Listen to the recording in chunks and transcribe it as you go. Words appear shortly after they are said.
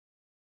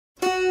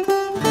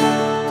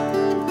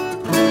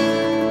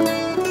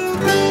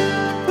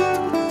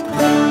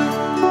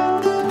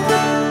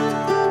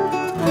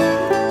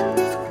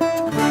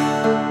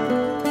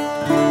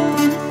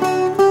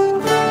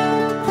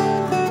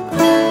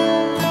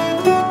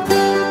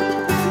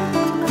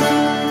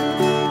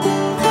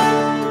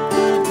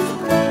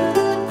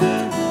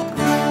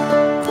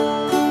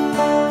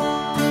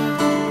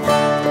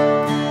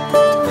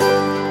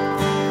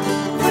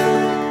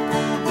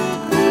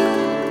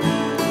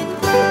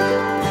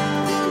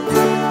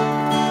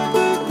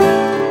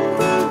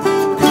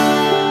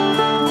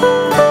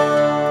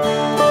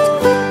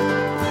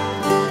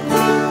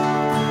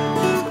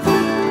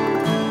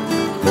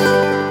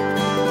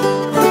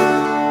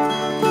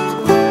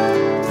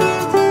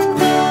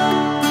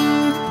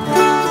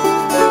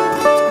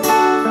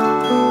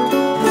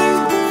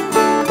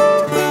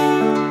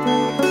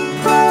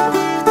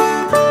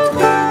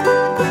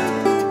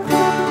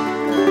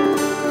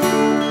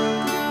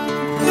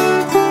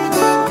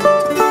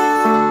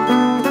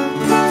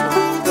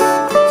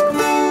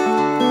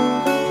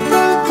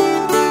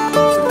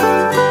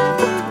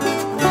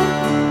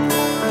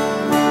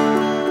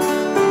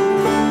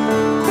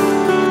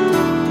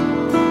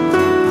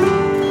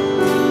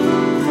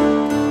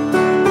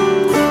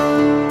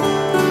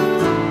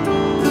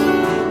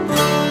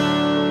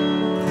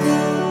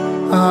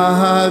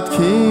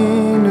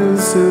Hatkinu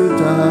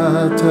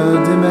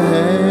sudata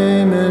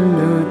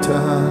dimhemenuta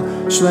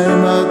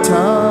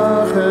shlemata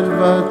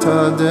chervata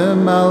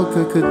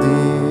demalka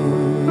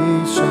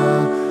kadisha.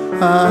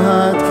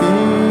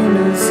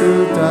 Hatkinu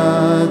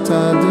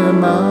sudata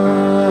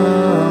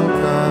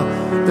demalka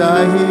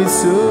dahi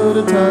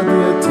sudata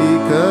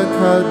diatika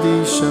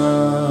kadisha.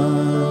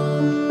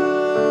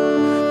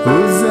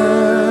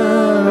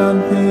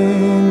 Uzeranpin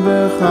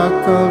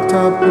v'chakol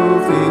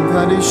tapuchin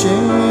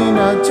kadishin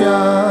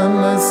atyan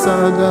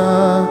lesada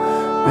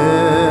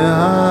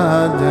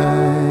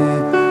behadei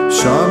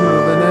shamru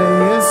b'nei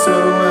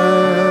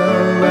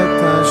Yisroel et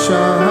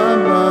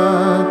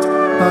ha-Shabbat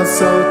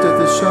asot et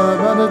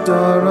ha-Shabbat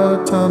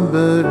adorotam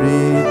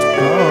berit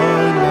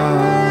olam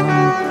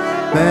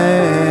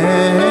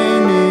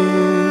beini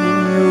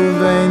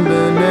uvein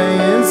b'nei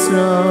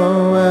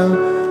Yisroel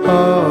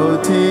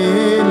oti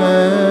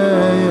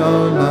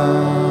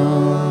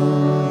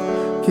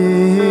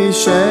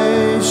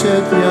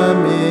Sheshet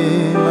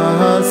yamim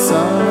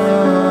asa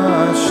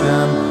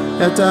Hashem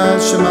et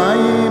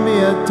ha-shamayim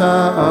et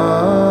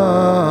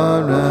ha'aretz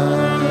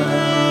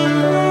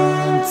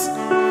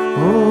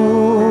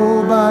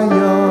ubayom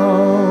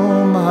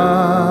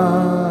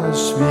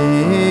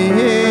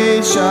hashvi'i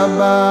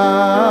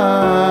Shabbat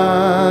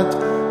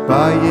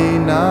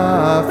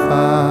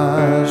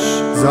vayinafash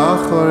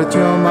zachor et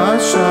yom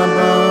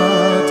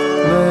ha-Shabbat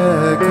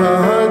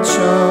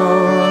lekadsho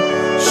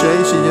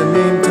Sheish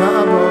yamim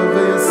ta'avod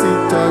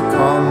ve'yasita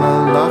kol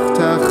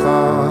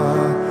malachtecha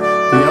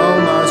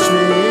Yom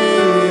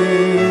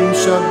hashvi'i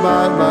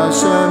Shabbat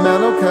v'Hashem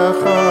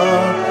Elokecha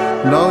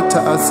Lo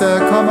ta'aseh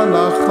kol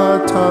malacha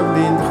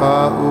tavincha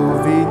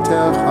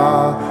uvitecha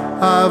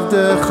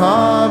Avdecha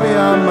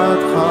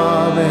v'yamadcha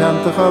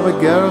v'yamtecha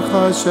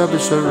v'gercha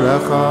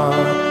sheb'sharecha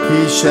Ki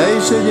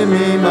sheish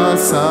yamim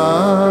asa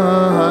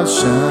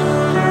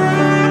Hashem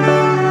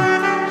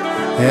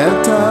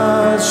Et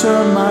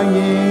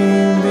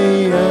ha-shamayim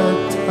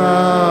v'et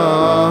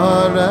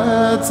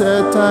ha'aretz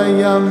et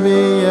hayam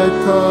v'et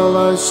kol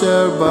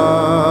asher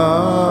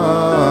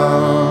bam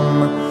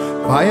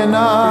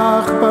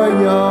Vayanach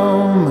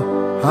bayom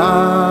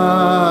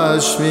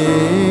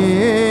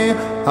hashvi'i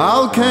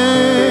Al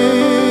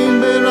kein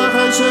berach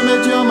Hashem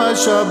et yom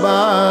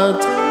ha-Shabbat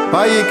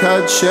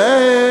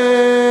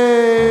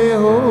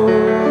vayikadshehu